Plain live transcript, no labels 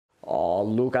Oh,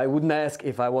 look, I wouldn't ask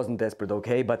if I wasn't desperate,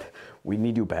 okay? But we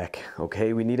need you back,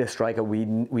 okay? We need a striker.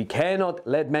 We cannot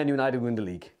let Man United win the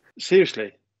league.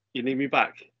 Seriously, you need me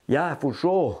back? Yeah, for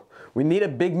sure. We need a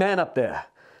big man up there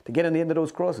to get on the end of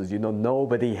those crosses. You know,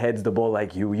 nobody heads the ball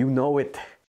like you. You know it.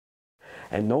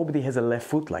 And nobody has a left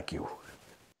foot like you.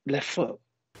 Left foot?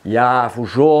 Yeah, for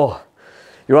sure.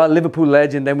 You're a Liverpool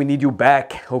legend, and we need you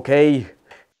back, okay?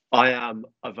 I am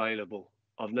available.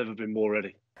 I've never been more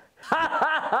ready.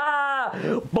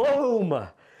 Boom!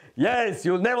 Yes,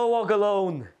 you'll never walk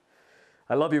alone.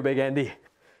 I love you, Big Andy.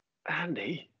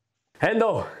 Andy?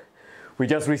 Hendo, we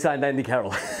just re-signed Andy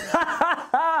Carroll.